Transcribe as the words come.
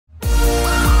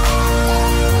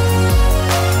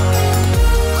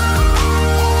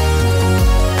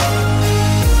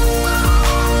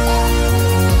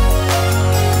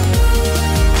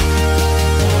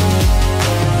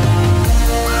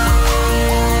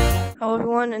Hello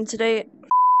everyone, and today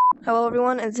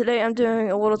I'm doing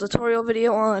a little tutorial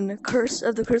video on Curse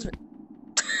of the Christmas.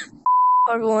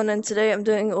 Hello everyone, and today I'm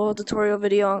doing a little tutorial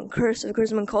video on Curse of the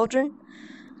Christmas Cauldron.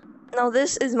 Now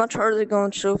this is much harder to go on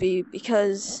trophy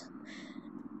because,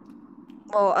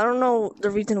 well, I don't know the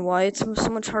reason why it's so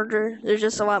much harder. There's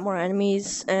just a lot more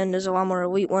enemies, and there's a lot more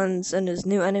elite ones, and there's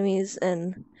new enemies,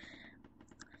 and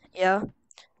yeah.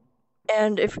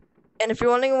 And if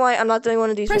you're wondering why I'm not doing one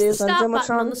of these Press videos the on start Jumbotron,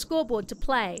 button on the scoreboard to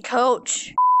play.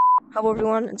 Coach. Hello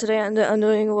everyone, and today I'm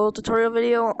doing a little tutorial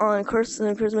video on Curse of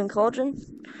the Christmas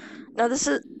Cauldron. Now this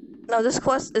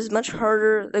quest is much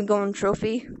harder than going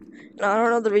trophy. Now I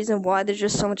don't know the reason why. There's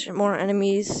just so much more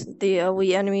enemies. The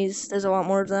elite enemies, there's a lot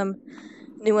more of them.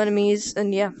 New enemies,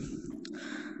 and yeah.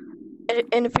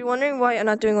 And if you're wondering why I'm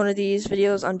not doing one of these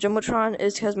videos on Jumbotron,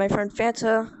 is because my friend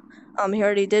Fanta, he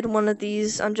already did one of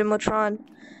these on Jumbotron,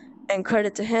 and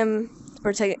credit to him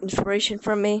for taking inspiration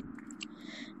from me.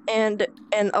 And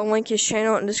I'll link his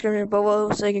channel in the description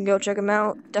below so you can go check him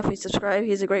out. Definitely subscribe,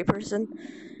 he's a great person.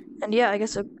 And yeah, I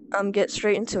guess I'll get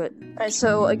straight into it. Alright,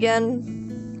 so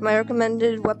again, my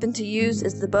recommended weapon to use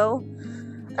is the bow.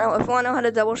 Now, if you want to know how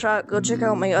to double shot, go check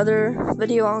out my other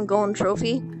video on Golden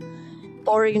Trophy.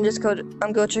 Or you can just go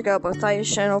check out Boethiah's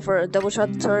channel for a double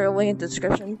shot tutorial, link in the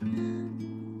description.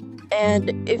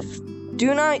 And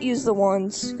do not use the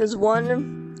wands, because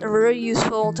one, they're very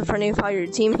useful to friendly fire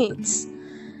your teammates.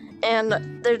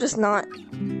 And they're just not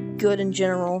good in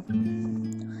general.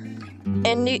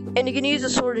 And you can use a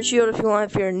sword and shield if you want,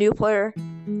 if you're a new player.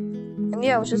 And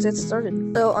yeah, let's just get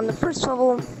started. So on the first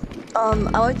level,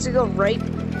 I like to go right.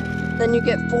 Then you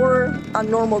get 4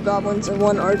 normal goblins and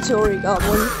 1 artillery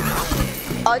goblin.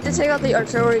 I like to take out the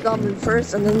artillery goblin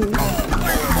first, and then you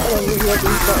get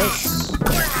these guys.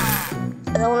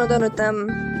 And then when I'm done with them,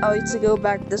 I like to go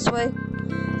back this way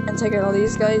and take out all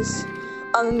these guys.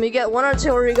 We get 1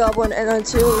 artillery goblin and then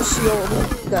 2 shield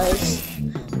guys.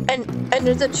 And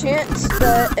there's a chance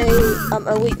that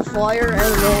a elite flyer and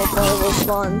a normal flyer will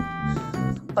spawn.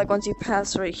 Like once you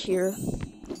pass right here.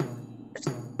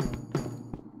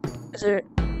 Is there?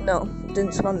 No, it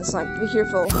didn't spawn this time. Be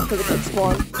careful because it could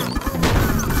spawn.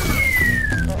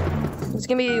 It's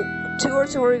gonna be 2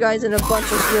 artillery guys and a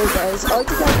bunch of shield guys. I like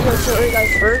to count the artillery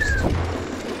guys first,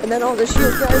 and then all the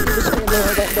shield guys are just gonna go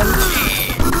at them.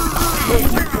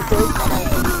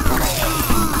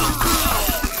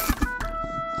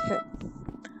 Okay.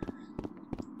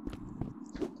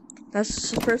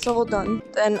 That's the first level done.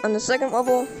 Then on the second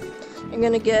level, you're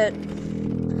gonna get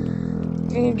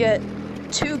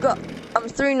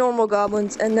 3 normal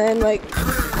goblins, and then like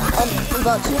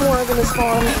about 2 more are gonna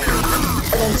spawn,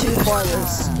 and then 2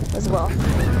 flyers as well.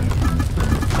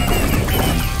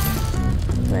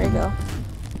 There you go.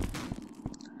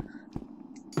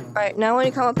 Alright, now when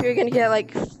you come up here, you're gonna get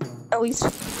like at least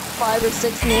 5 or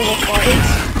 6 normal flyers.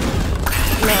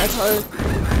 No, it's hard.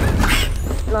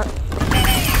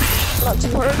 Not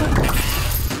too hard.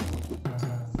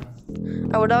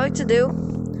 What I like to do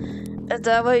is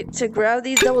I like to grab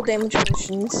these double damage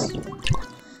potions,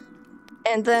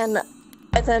 and then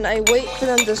I wait for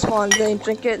them to spawn. Then you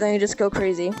drink it, then you just go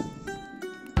crazy.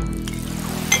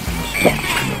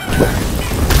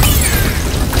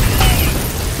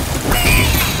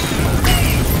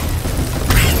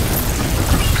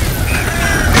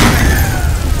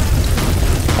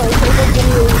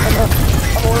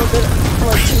 A little bit,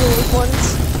 like 2 elite ones.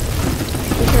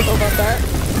 Be careful about that.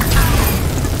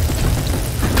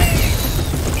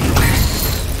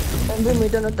 And then we're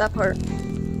done with that part.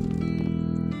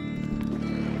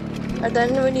 And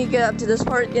then when you get up to this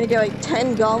part, you're gonna get like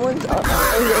 10 goblins,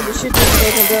 and you shoot these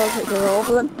guys and they'll take care of all of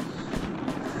them.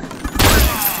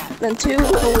 Then 2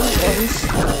 elite ones.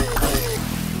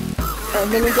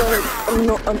 And then you get a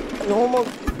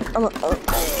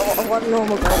lot of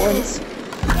normal goblins.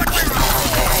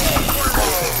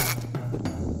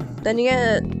 Then you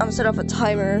get, set up a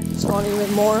timer, spawn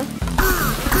even more.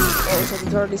 Oh, looks like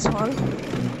it's already spawned.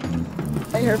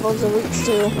 I hear those elites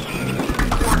too.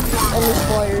 And there's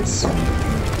flyers.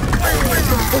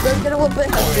 It does get a little bit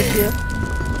hectic here.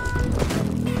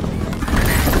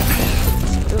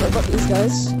 What about these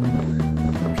guys?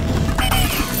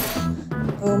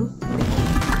 Boom.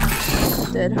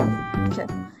 Dead. Okay.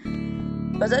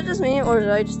 Was that just me, or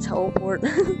did I just teleport?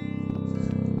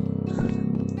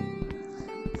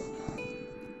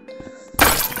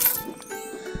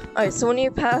 Alright, so when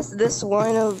you pass this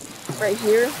line of right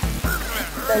here,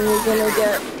 then you're gonna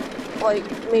get like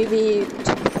maybe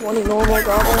 20 normal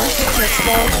goblins next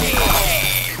spawn.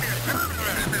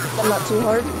 But not too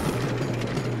hard.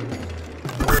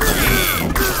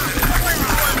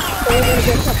 Then you're gonna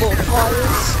get a couple of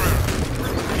flyers.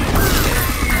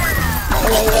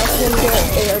 yeah, you're also gonna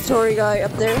get a artillery guy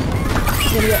up there.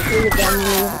 You're gonna get 3 of them.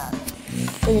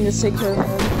 You can just take care of him.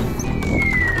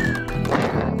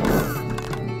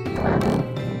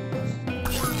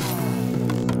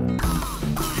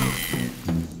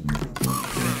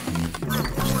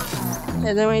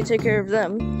 And then when you take care of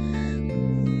them,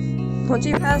 once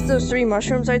you pass those 3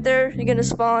 mushrooms right there, you're gonna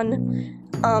spawn,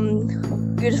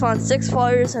 you're gonna spawn 6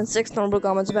 flyers and 6 normal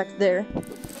goblins back there.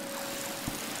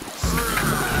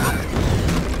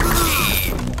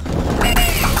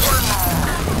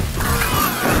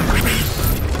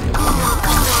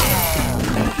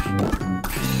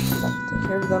 Take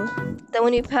care of them. Then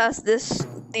when you pass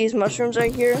these mushrooms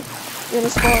right here, you're gonna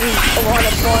spawn a lot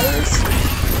of flyers.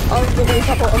 I'll give you a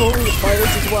couple of elite flyers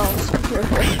as well, so be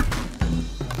careful.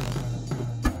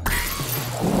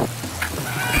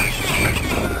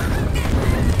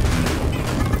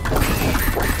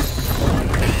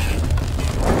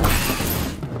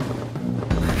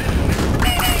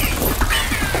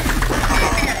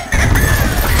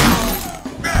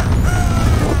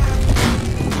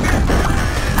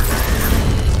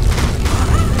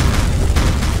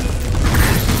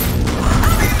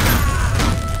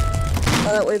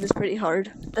 That wave is pretty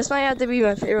hard. This might have to be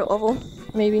my favorite level,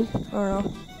 maybe. I don't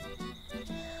know.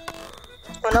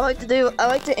 What I like to do, I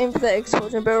like to aim for that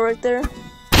explosion barrel right there.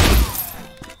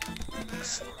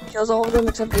 Kills all of them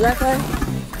except for that guy.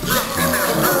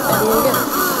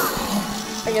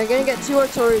 And you're gonna get 2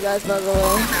 artillery guys by the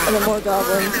way, and then more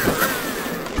goblins.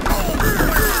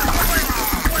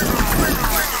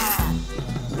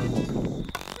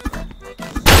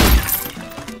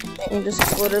 You can just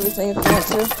explode everything if you want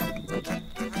to.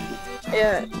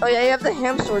 Yeah. Oh yeah, you have the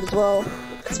ham sword as well.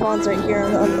 It spawns right here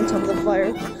on top of the fire.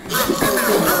 Really cool.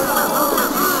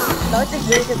 I like the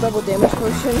very good double damage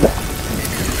potion.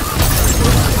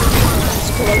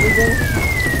 Just kill everything.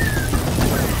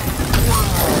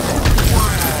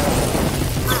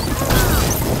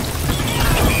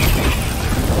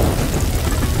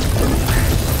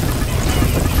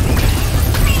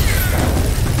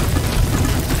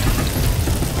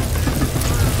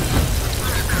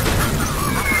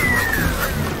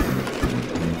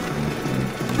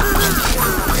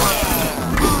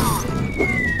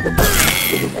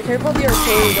 Careful with the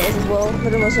artillery guys as well,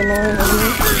 they're the most annoying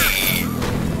enemies.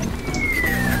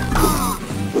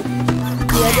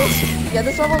 Yeah,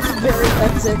 this level is very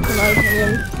hectic in my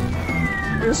opinion.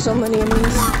 There's so many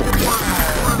enemies.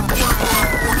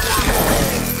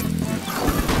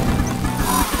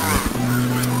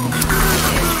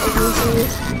 As you can see,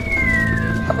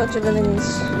 a bunch of enemies.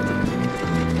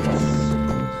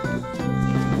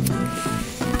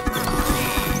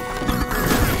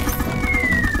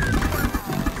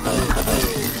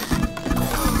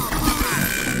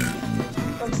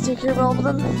 Take care of all of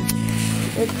them.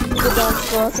 Go down to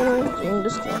slots anyway, so you can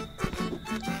just kill.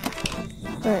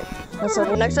 Alright, that's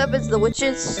all. Next up is the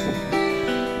witches.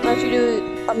 What you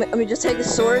do, I mean, just take a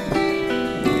sword, and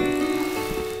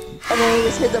then you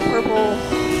just hit the purple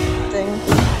thing.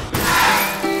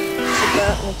 Just like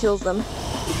that, and it kills them.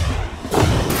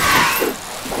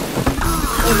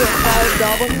 You get 5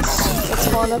 goblins that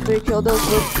spawn after you kill those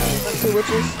 2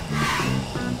 witches.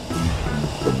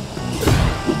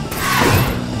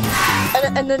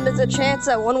 And then there's a chance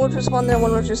that 1 witch will spawn there,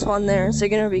 1 witch will spawn there, so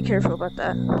you're gonna be careful about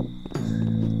that.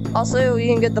 Also,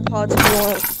 you can get the pods if you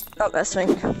want. Oh, that's fine.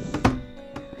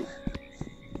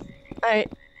 Alright,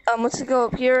 once you go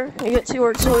up here, you get 2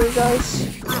 artillery guys.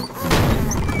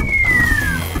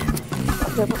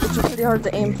 Which are pretty hard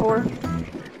to aim for.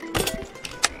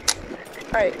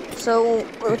 Alright, so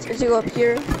once you go up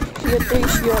here, you get 3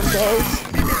 shield guys.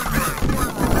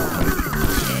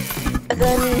 And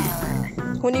then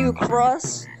when you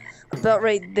cross about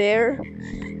right there,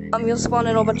 you'll spawn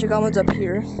in a bunch of goblins up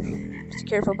here. Just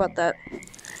careful about that.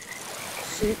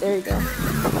 See, there you go.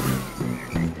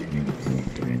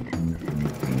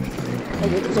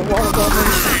 Okay, there's a wall of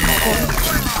goblins.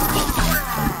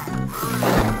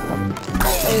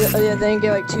 Oh yeah, then you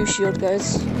get like 2 shield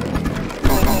guys.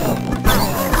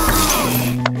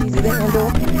 Easy to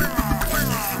handle.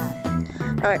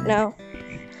 Alright, now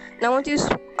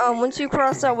once you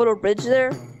cross that little bridge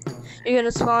there, you're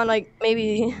gonna spawn like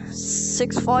maybe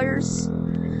 6 flyers.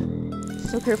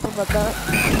 So careful about that.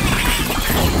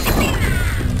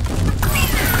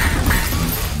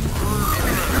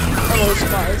 Oh no, it's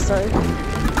 5, sorry.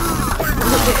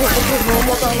 There's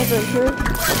normal goblins right here.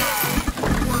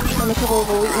 And a couple of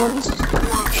elite ones.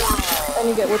 And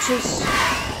you get witches.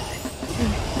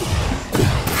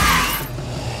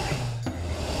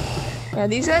 Yeah,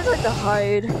 these guys like to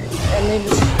hide, and they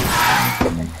just...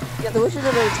 Yeah, the witches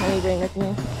are very tiny during with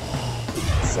me.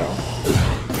 So...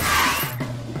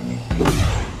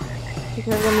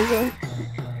 take care of them easily.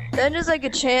 Then there's like a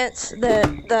chance that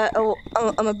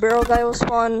a barrel guy will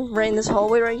spawn right in this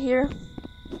hallway right here.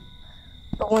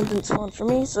 But one didn't spawn for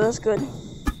me, so that's good.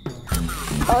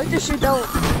 I like to shoot down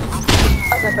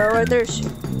like a barrel right there.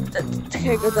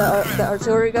 Take with the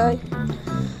artillery guy.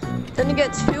 Then you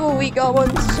get 2 elite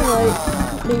goblins, and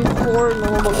like maybe 4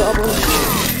 normal goblins.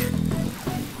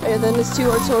 And then there's 2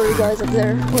 artillery guys up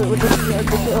there, which is hard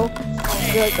to kill.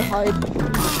 They like to hide.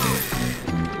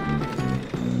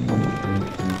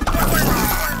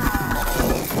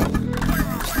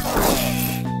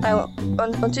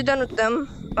 Once you're done with them,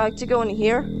 I like to go in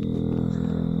here,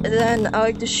 and then I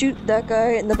like to shoot that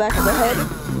guy in the back of the head,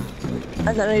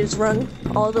 and then I just run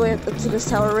all the way up to this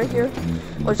tower right here,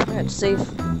 which is pretty much safe.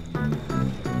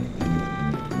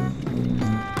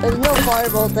 There's no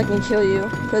fireballs that can kill you,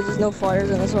 because there's no fires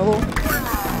in this level.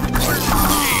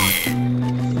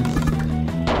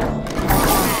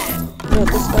 Yeah,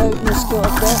 this guy can just go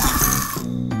up that.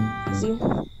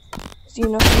 See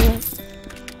nothing there.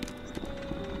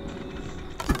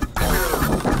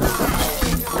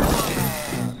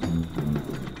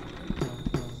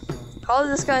 How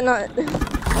did this guy not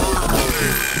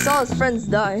saw his friends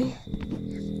die?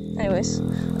 Anyways,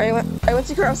 I went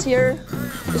to cross here,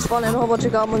 just spawned in a whole bunch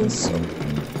of goblins.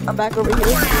 I'm back over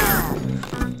here.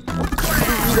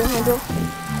 Handle.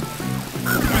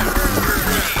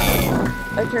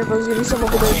 Be careful, there's gonna be some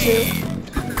over there too.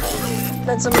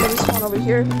 Then somebody gonna spawn over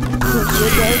here.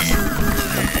 Good guys.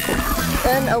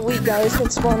 Then elite guys can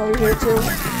spawn over here too.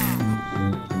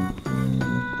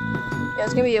 Yeah,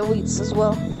 it's gonna be elites as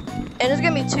well. And there's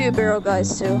gonna be 2 barrel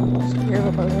guys too. So be careful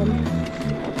about them.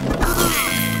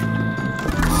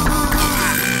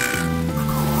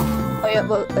 Oh yeah,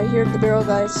 but I hear the barrel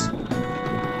guys.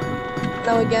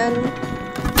 Now again,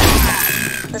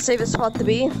 the safest spot to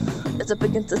be is up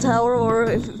against the tower, or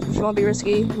if you want to be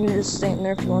risky, you can just stay in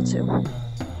there if you want to.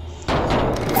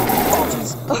 Oh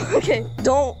jeez. Okay,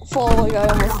 don't fall like I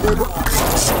almost did.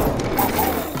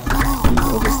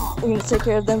 You can take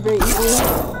care of them very easily.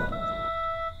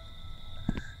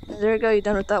 There you go, you're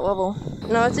done with that level.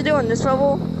 Now what to do on this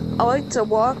level, I like to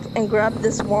walk and grab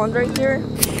this wand right here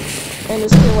and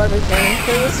just kill everything.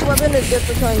 Because this weapon is good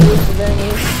for killing groups of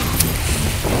enemies.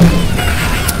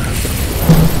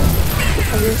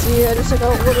 As you can see, I just took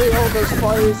out literally all those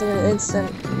fires in an instant.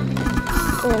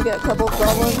 I'm gonna get a couple of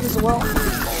goblins as well.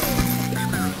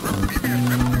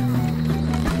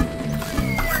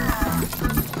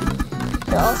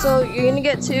 Yeah, also, you're gonna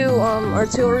get 2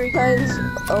 artillery guys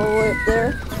all the way up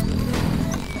there.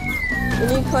 You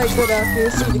need quite good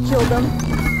accuracy to kill them.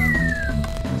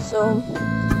 So,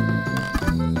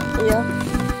 yeah.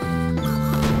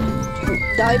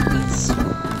 Die, please. I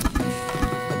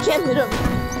can't hit him.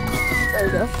 There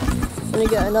we go. Then you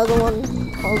get another one.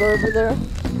 I'll go over there.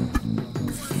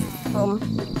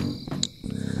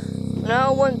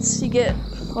 Now once you get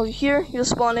over here, you'll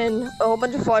spawn in a whole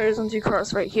bunch of fires onto your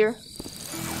cross right here.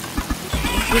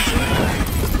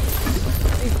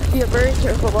 Be very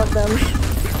careful about them.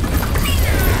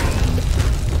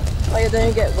 Oh yeah, then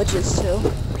you get witches too.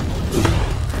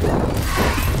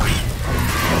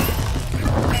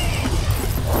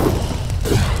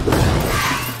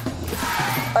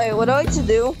 Alright, what I like to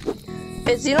do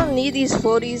is you don't need these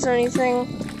floaties or anything.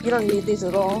 You don't need these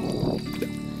at all.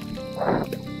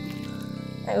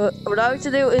 What I like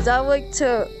to do is I like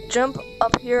to jump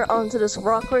up here onto this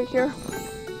rock right here.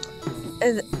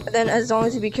 And then as long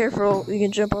as you be careful, you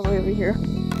can jump all the way over here.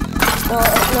 Now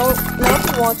if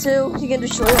you want to, you can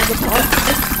destroy all the pots.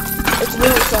 It's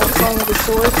really satisfying with the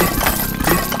sword.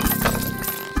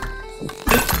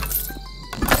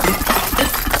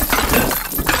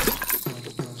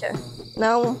 Okay,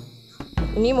 now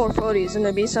we need more floaties, and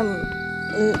there'll be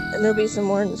some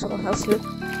more in this little house here.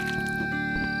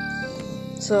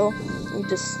 So you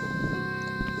just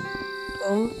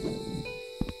boom,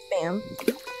 bam.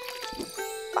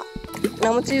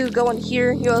 Now once you go in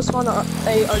here, you also spawn a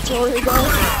artillery guy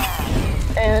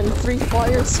and 3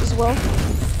 flyers as well.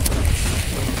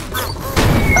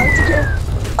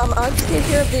 I like to take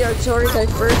care of the artillery guy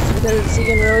first because he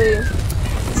can really,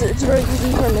 it's very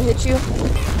easy for him to hit you.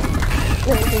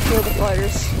 Then you can kill the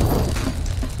flyers.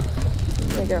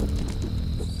 There you go.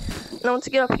 Now once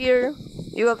you get up here,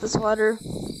 you have this ladder.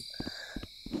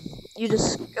 You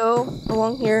just go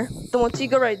along here. Then once you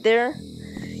go right there,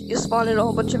 you spawn in a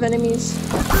whole bunch of enemies.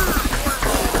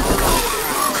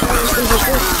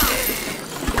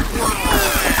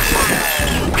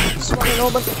 Spawn in a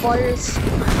whole bunch of fires.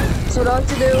 So what I like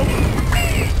to do,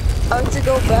 I like to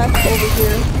go back over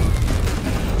here.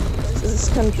 This is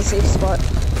kind of the safe spot.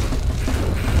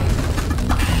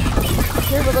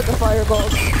 Careful about the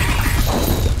fireballs.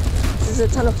 a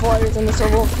ton of flyers in this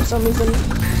level for some reason.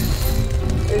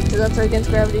 Because that's what Against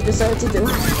Gravity decided to do.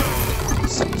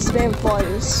 Spam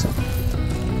flyers.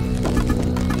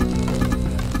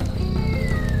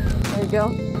 There you go.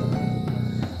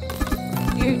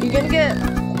 You're gonna get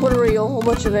literally a whole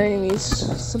bunch of enemies,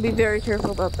 so be very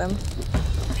careful about them.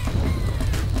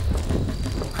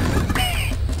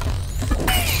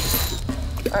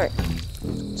 Alright.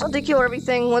 So once you kill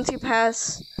everything, once you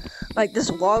pass like this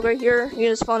log right here, you're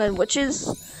gonna spawn in witches.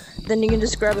 Then you can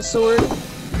just grab a sword.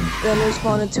 Then you'll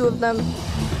spawn in 2 of them.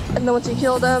 And then once you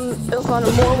kill them, it'll spawn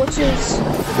in more witches.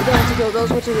 Then once you kill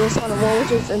those witches, it'll spawn in more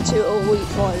witches and 2 elite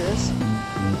flyers.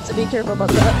 So be careful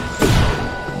about that.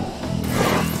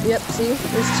 Yep, see?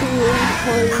 There's 2 elite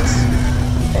flyers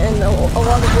and a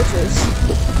lot of witches.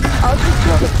 I'll just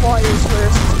kill the flyers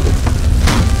first.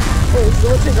 Wait, the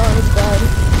witches aren't as bad.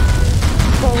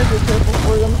 Probably be careful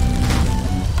for them.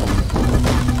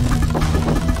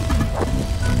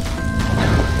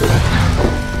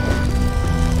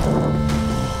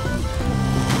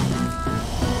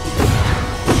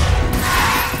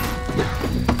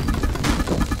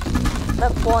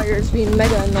 That flyer is being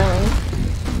mega annoying.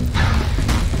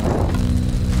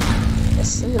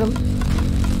 Yes, hit him.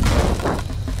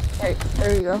 Alright,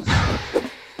 there you go.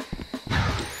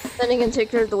 Then you can take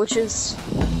care of the witches.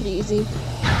 Pretty easy.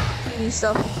 Easy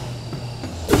stuff.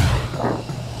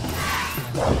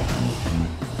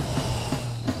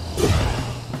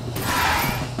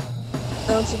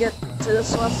 Then once you get to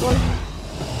this last one.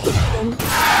 Boom.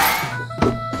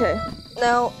 Okay,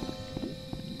 now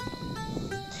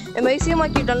it may seem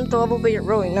like you're done with the level, but you're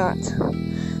really not.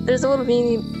 There's a little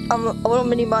mini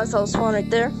boss that'll spawn right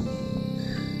there.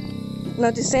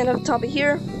 Now to stand up top of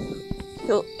here,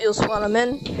 you'll spawn him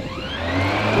in. You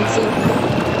can see.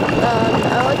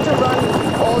 I like to run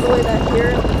all the way back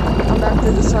here, come back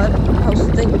to this house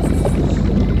thing,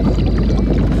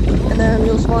 and then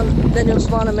you'll spawn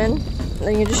him in. And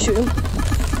then you just shoot him.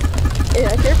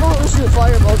 Yeah, careful to shoot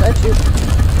fireballs at you.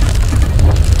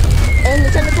 And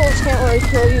the tentacles can't really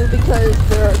kill you because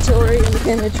they're artillery and they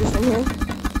can't hit you from here.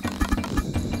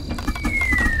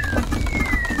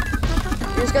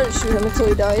 You just gotta shoot him until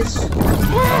he dies.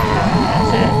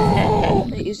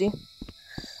 Pretty easy.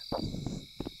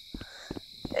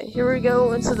 Okay, here we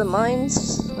go into the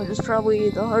mines, which is probably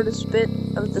the hardest bit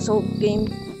of this whole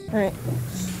game. Alright.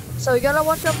 So you gotta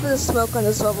watch out for the smoke on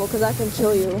this level because that can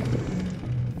kill you.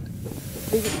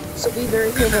 So be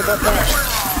very careful about that.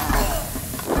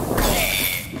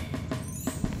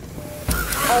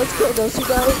 Let's kill those 2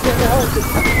 guys, and now I can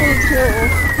quickly kill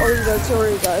all these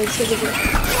artillery guys, because there's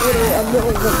literally a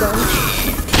million of them.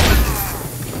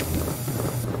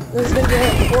 There's gonna be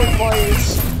like 4 fires.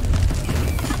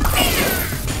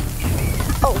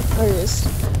 Oh, there it is.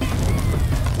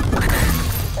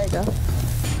 There you go.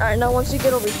 Alright, now once you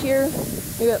get over here,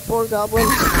 you got 4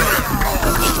 goblins.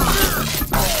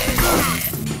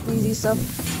 Easy stuff.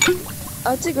 I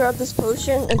have to grab this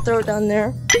potion and throw it down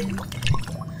there.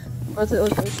 Both of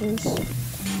those potions.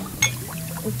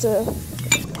 Let's throw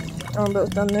them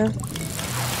both down there.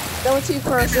 Then once you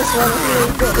cross this one, you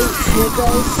get 8 shield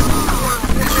guys.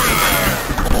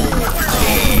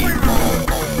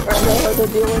 I know how to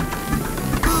deal with.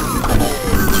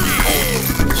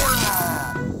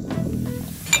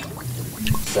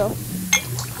 So,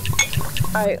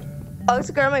 alright. I like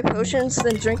to grab my potions,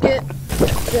 then drink it.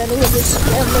 Then we can just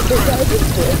spam the big guys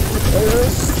with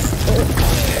arrows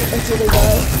until they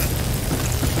die.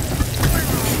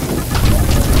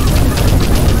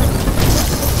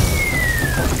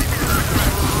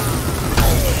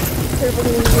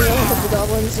 Everybody needs to know how the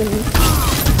goblins and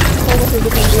all of the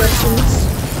different directions.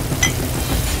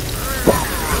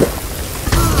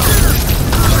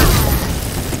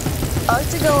 I like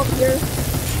to go up here.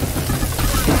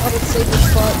 I would save the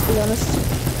spot, to be honest.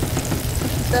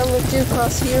 Then once you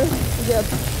cross here, you get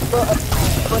a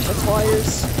bunch of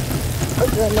flyers. Or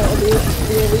then that will be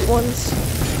the elite ones.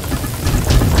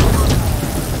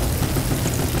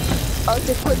 I like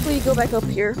to quickly go back up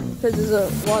here, because there's a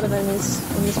lot of enemies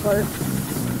in this part.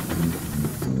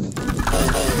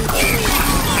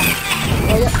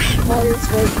 Oh yeah, flyers,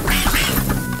 right.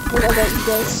 What about you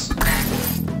guys?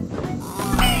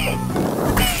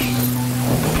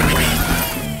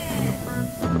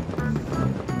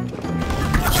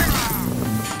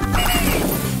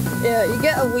 Yeah, you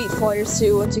get elite flyers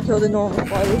too once you kill the normal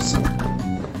flyers.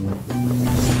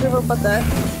 Just be careful about that.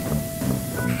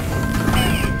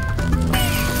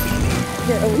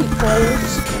 Get elite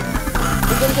flyers.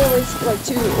 You're gonna get at least like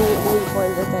 2 elite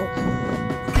flyers, I think.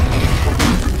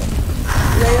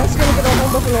 Yeah, you're also gonna get a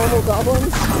whole bunch of normal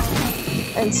goblins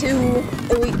and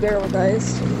 2 elite barrel guys.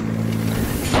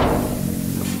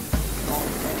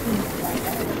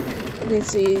 You can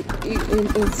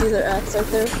see their axe right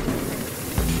there.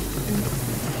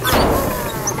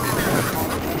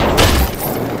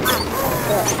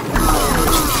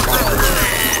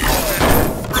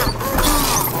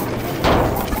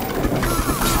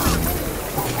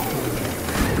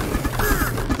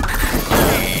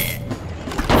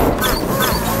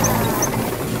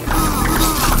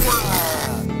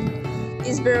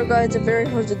 These barrel guides are very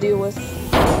hard to deal with.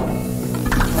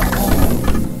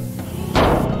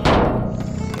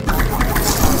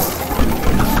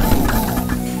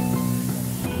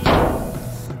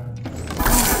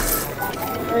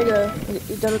 There you go.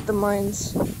 You're done with the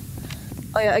mines.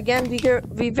 Oh yeah, again, be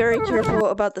very careful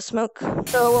about the smoke.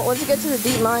 So once you get to the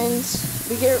deep mines,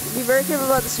 be very careful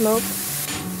about the smoke.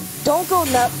 Don't go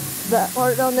that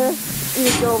part down there. You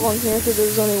just go along here because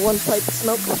there's only one pipe of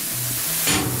smoke.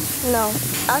 Now,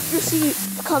 accuracy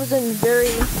comes in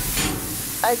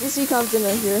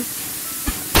right here.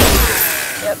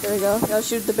 Yep, there we go. Gotta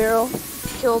shoot the barrel.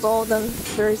 Kills all of them.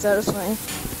 Very satisfying.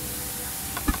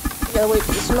 You gotta wait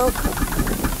for the smoke.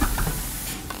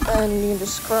 And you can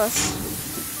just cross.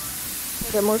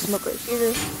 Get more smoke right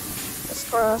here. Just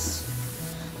cross.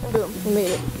 And boom, we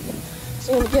made it.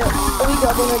 So you're gonna get a wee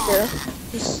goblin right there.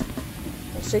 Just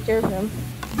take care of him.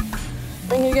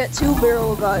 Then you get 2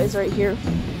 barrel guys right here.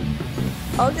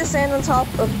 I'll just stand on top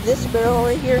of this barrel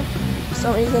right here for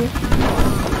some reason.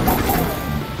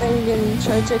 Then you can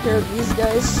try to take care of these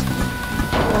guys.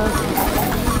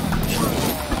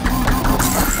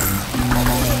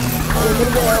 You're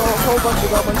gonna get a whole bunch of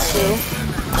goblins too.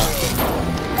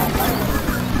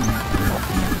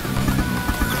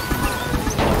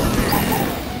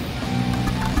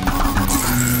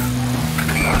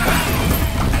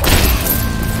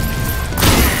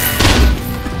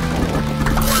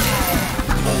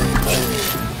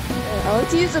 I like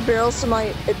to use the barrels to my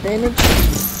advantage.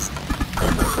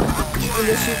 And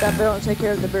just shoot that barrel and take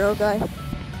care of the barrel guy.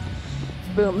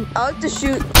 Boom. I like to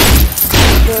shoot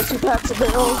the 2 packs of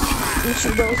barrels and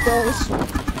shoot those guys.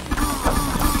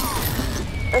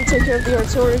 And take care of the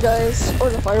artillery guys, or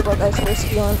the fireball guys first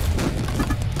if you want.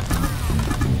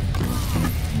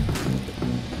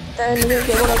 Then you're gonna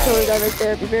get 1 artillery guy right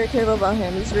there. Be very careful about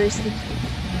him, he's very sneaky.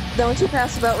 Then once you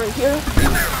pass about right here,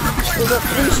 you'll get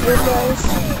 3 shield guys.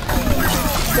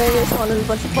 Then you spawn in a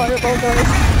bunch of fireball guys.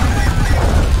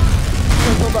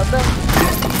 Careful about them.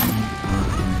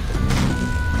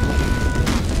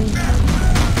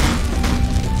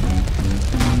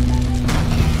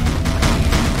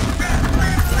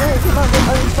 Hey, come on, get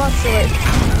other spots to it.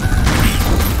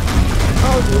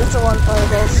 Oh dude, that's a lot of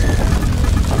fireballs.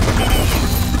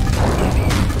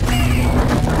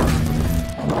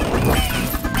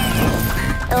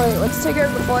 Alright, let's take care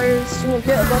of the flyers. You're gonna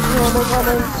get a bunch of normal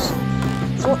goblins.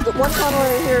 So one spawn one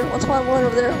right here, one spawn one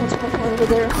over there, one spawn one over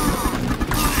there.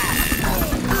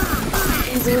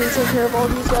 Easily take care of all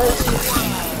these guys.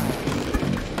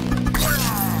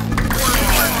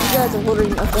 These guys are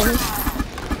literally nothing.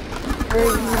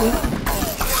 Very easy.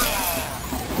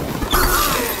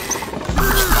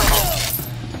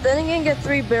 Then you can get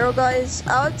 3 barrel guys. I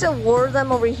like to lure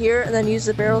them over here and then use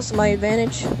the barrels to my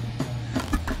advantage.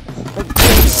 Like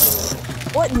this.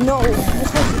 What? No! You're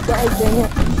supposed to die, dang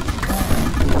it.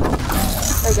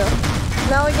 There we go.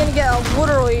 Now we're gonna get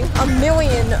literally a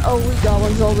million wheat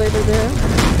goblins all the way over there.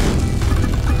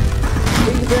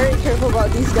 Be very careful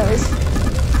about these guys.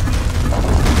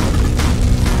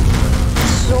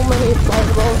 So many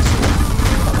fireballs.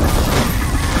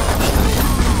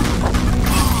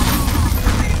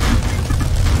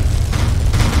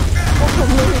 So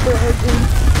many barrels, dude.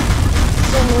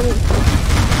 So many.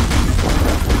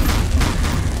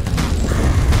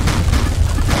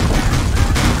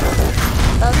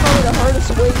 That's probably the hardest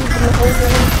wave in the whole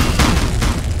game.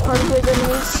 Hardest wave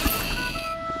enemies.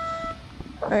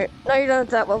 Alright, now you're done with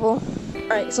that level.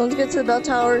 Alright, so once you get to the bell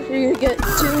tower, you're gonna get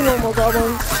 2 normal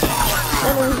goblins,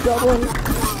 and a wheat goblin,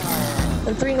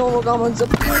 and 3 normal goblins up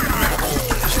here,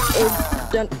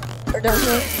 or down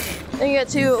here. Then you get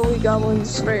 2 wheat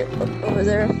goblins right over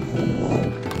there. You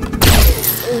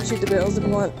can shoot the barrels if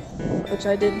you want, which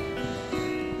I did.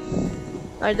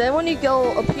 Alright, then when you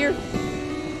go up here,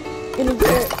 you're gonna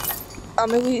get at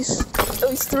least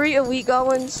 3 elite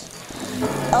goblins.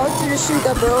 I like to just shoot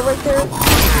that barrel right there.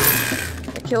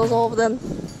 It kills all of them.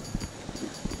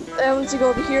 And once you go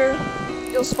over here,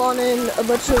 you'll spawn in a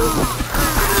bunch of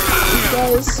these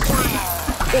guys.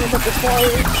 Get a bunch of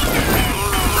flyers.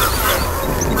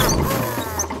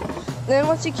 Then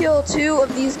once you kill 2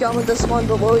 of these goblins that spawn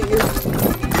below you,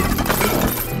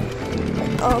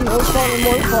 they'll spawn in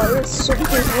more flyers, so be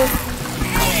careful.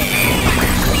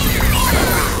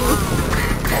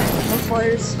 More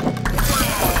flyers.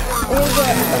 gonna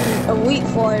get a wheat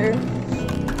flyer.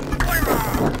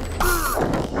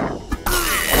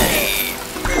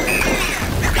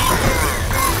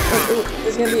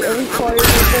 There's gonna be a wheat flyer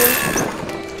right there.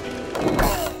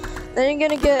 Then you're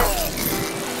gonna get a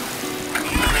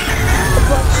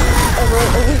bunch of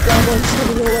elite goblins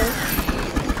heading away.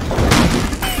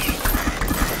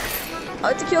 I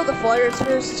like to kill the flyers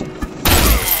first.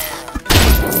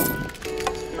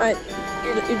 Alright,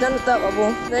 you're done with that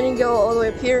level. Then you go all the way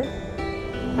up here.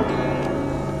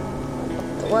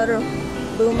 The ladder.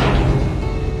 Boom.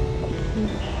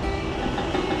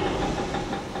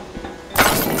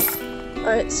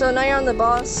 Alright, so now you're on the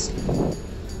boss.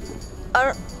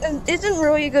 It isn't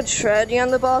really a good strategy on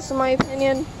the boss in my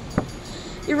opinion.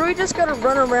 You really just gotta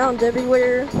run around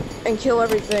everywhere and kill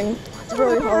everything. It's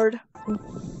really hard.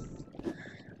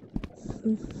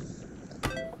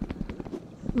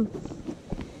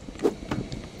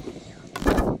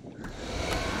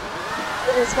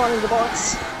 It is spawn in the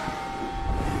box.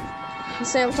 You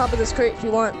stay on top of this crate if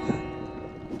you want.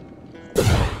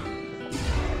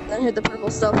 Then hit the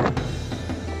purple stuff.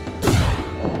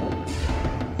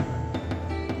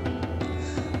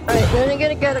 Alright, then you're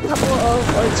gonna get a couple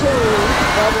of artillery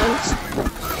goblins.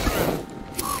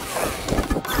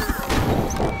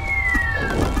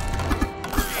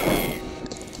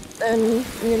 Then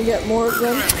you're gonna get more of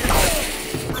them.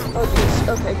 Oh jeez,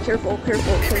 okay, careful.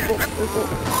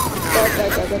 Got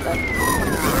that. Okay.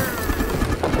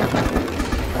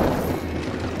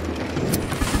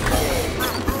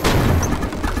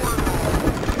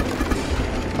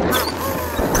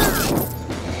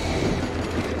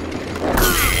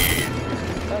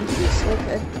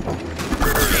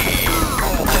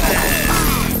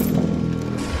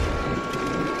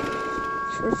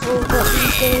 Careful about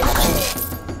these things.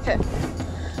 Okay.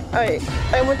 Alright.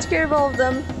 I went to care of all of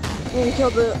them.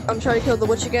 I'm trying to kill the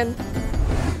witch again.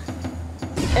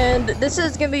 And this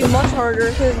is gonna be much harder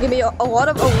because there's gonna be a lot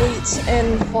of elites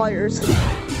and flyers.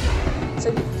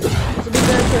 So be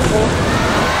very careful.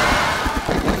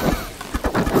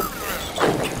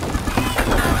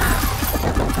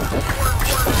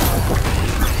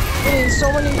 So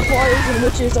many flyers and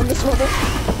witches on this level.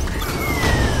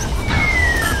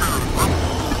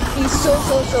 He's so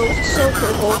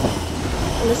careful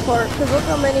in this part, because look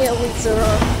how many elites there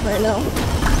are right now.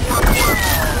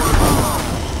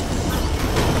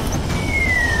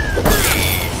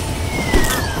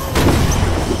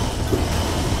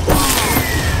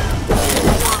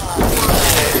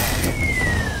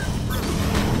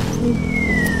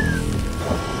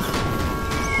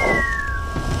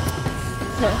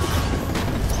 Okay.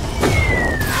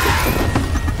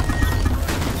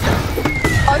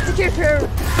 I like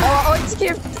to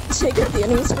take care of the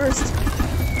enemies first.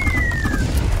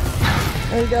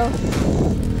 There we go.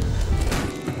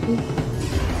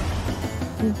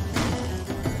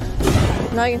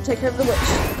 Now you can take care of the witch.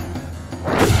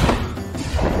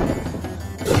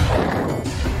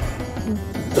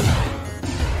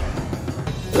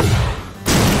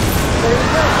 There you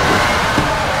go.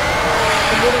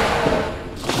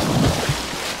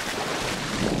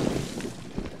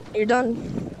 You're done.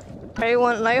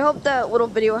 Everyone, and I hope that little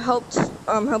video helped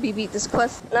help you beat this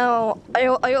quest. Now, I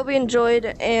hope you enjoyed,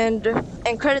 and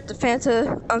credit to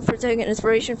Fanta for taking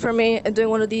inspiration from me and doing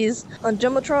one of these on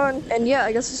Jumbotron. And yeah,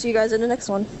 I guess I'll see you guys in the next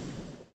one.